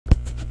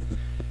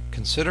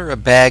Consider a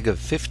bag of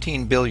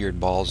 15 billiard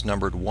balls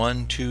numbered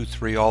 1, 2,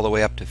 3 all the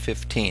way up to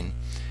 15.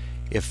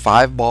 If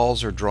 5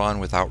 balls are drawn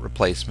without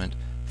replacement,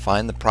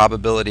 find the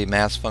probability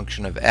mass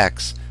function of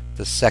x,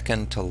 the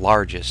second to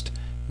largest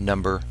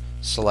number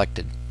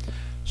selected.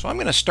 So I'm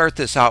going to start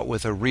this out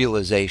with a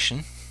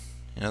realization.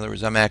 In other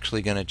words, I'm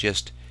actually going to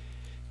just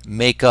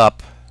make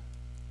up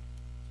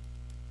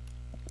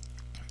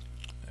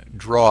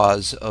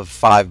draws of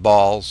 5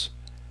 balls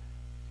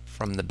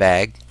from the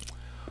bag.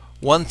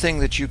 One thing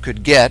that you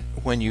could get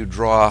when you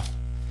draw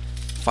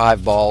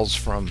 5 balls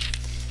from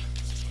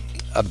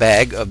a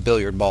bag of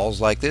billiard balls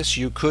like this,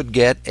 you could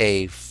get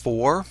a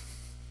 4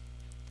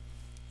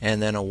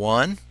 and then a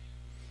 1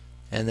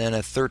 and then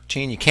a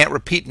 13. You can't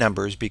repeat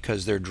numbers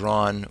because they're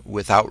drawn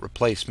without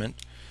replacement.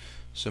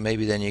 So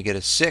maybe then you get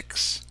a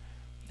 6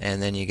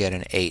 and then you get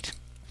an 8.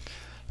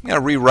 I'm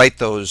going to rewrite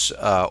those,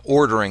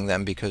 ordering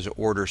them, because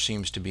order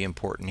seems to be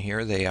important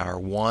here. They are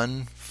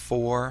 1,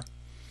 4,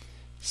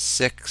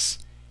 6,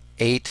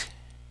 8,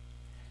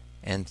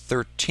 and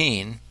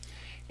 13.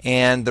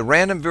 And the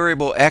random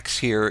variable x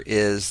here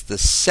is the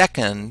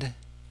second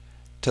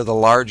to the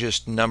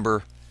largest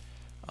number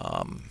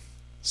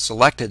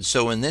selected.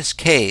 So in this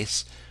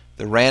case,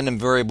 the random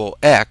variable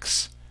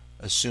x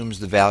assumes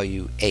the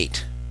value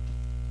 8.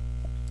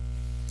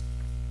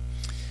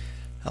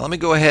 Now let me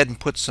go ahead and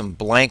put some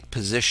blank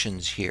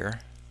positions here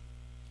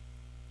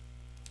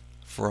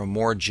for a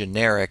more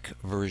generic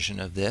version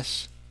of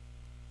this.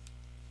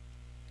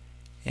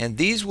 And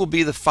these will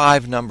be the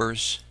 5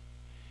 numbers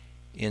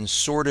in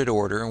sorted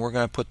order, and we're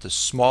going to put the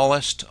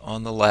smallest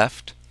on the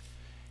left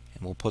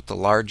and we'll put the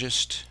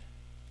largest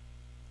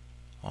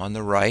on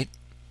the right.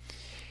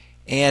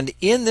 And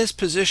in this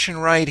position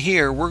right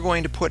here, we're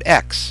going to put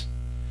x,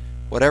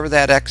 whatever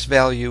that x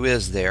value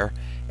is there,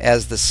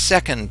 as the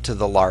second to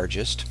the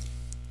largest.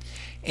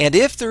 And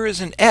if there is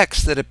an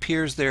x that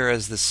appears there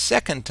as the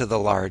second to the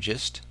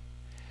largest,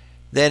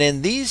 then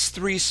in these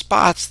 3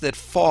 spots that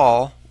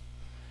fall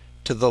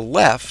to the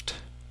left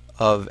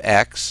of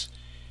x,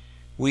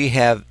 we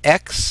have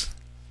x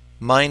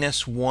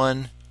minus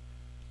 1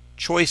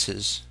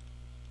 choices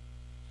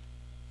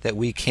that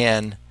we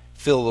can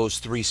fill those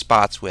 3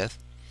 spots with.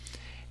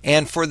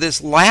 And for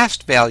this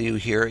last value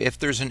here, if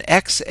there's an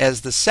x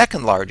as the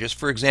second largest,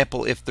 for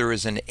example, if there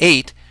is an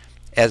 8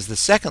 as the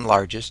second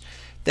largest,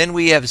 then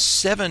we have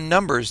 7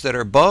 numbers that are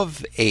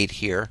above 8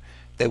 here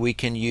that we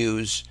can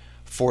use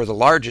for the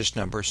largest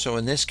number. So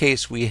in this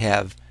case, we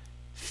have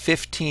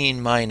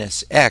 15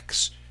 minus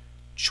x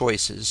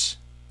choices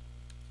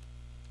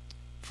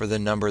for the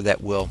number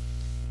that will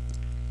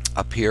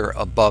appear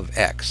above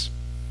x.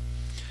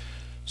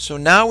 So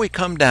now we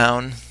come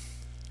down,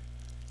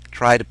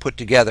 try to put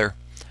together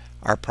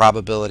our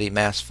probability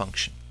mass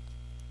function.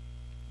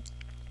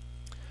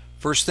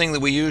 First thing that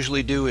we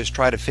usually do is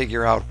try to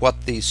figure out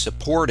what the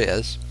support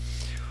is.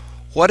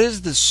 What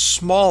is the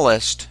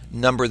smallest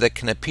number that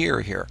can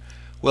appear here?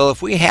 Well,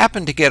 if we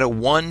happen to get a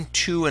 1,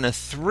 2, and a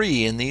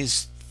 3 in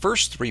these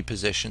first 3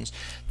 positions,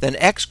 then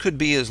x could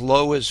be as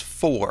low as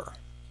 4.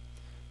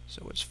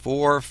 So it's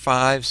 4,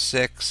 5,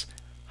 6.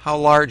 How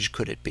large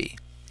could it be?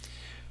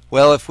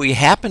 Well, if we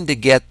happen to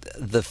get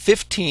the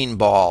 15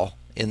 ball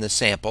in the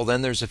sample,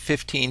 then there's a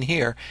 15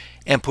 here,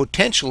 and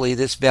potentially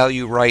this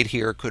value right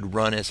here could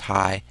run as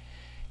high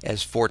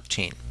as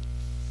 14.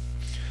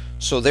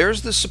 So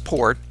there's the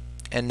support,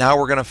 and now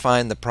we're going to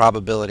find the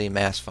probability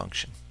mass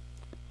function.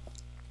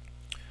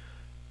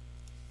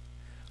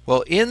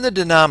 Well, in the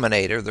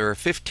denominator there are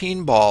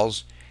 15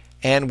 balls,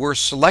 and we're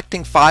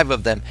selecting 5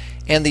 of them,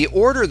 and the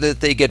order that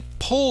they get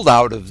pulled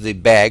out of the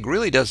bag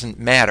really doesn't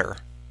matter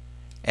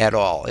at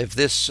all. If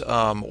this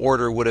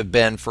order would have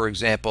been, for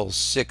example,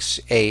 6,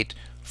 8,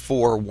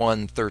 4,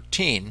 1,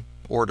 13,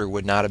 order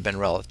would not have been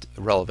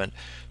relevant.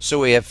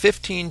 So we have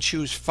 15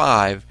 choose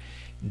 5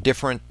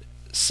 different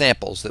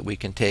samples that we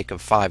can take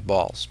of 5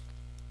 balls.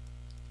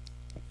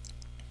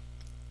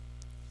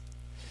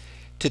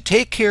 To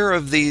take care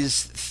of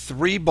these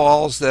 3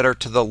 balls that are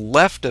to the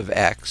left of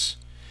x,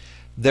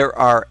 there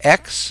are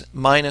x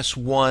minus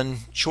 1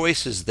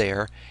 choices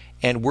there,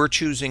 and we're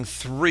choosing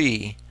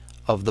 3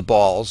 of the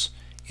balls,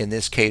 in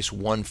this case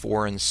 1,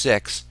 4, and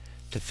 6,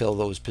 to fill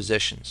those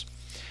positions.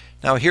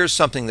 Now here's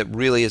something that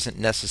really isn't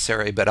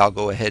necessary, but I'll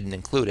go ahead and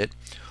include it.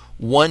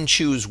 1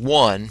 choose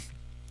 1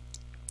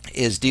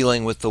 is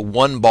dealing with the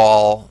 1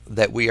 ball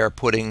that we are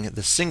putting,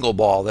 the single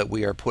ball that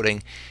we are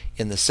putting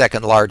in the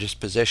second largest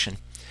position.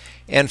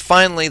 And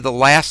finally, the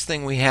last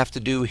thing we have to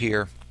do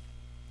here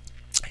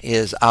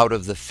is out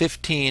of the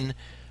 15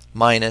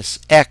 minus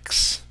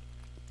x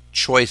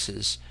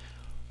choices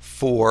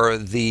for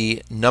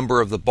the number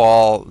of the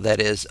ball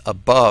that is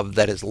above,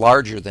 that is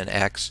larger than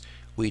x,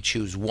 we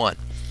choose 1.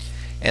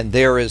 And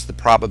there is the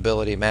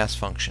probability mass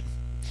function.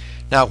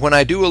 Now when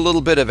I do a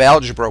little bit of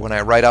algebra, when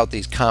I write out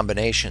these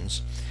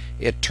combinations,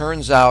 it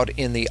turns out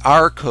in the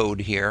R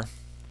code here,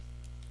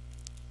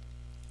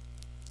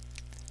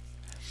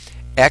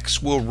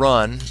 x will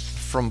run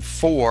from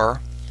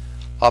 4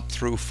 up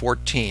through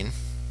 14,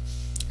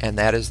 and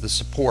that is the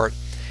support.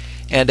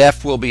 And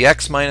f will be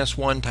x minus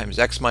 1 times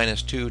x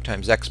minus 2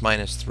 times x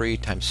minus 3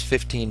 times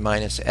 15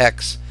 minus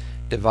x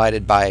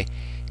divided by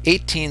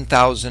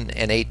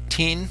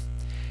 18,018.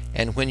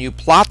 And when you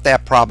plot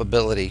that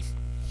probability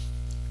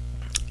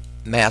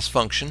mass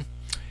function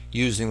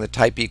using the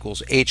type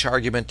equals h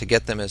argument to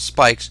get them as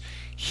spikes,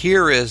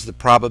 here is the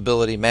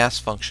probability mass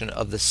function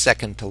of the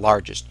second to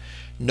largest.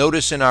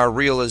 Notice in our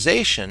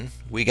realization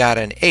we got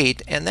an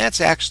 8, and that's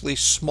actually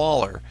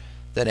smaller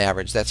than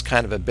average. That's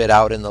kind of a bit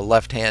out in the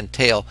left-hand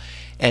tail.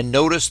 And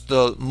notice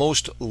the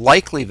most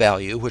likely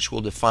value, which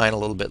we'll define a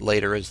little bit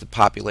later as the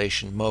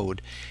population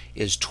mode,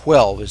 is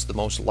 12 is the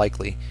most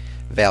likely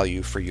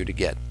value for you to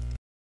get.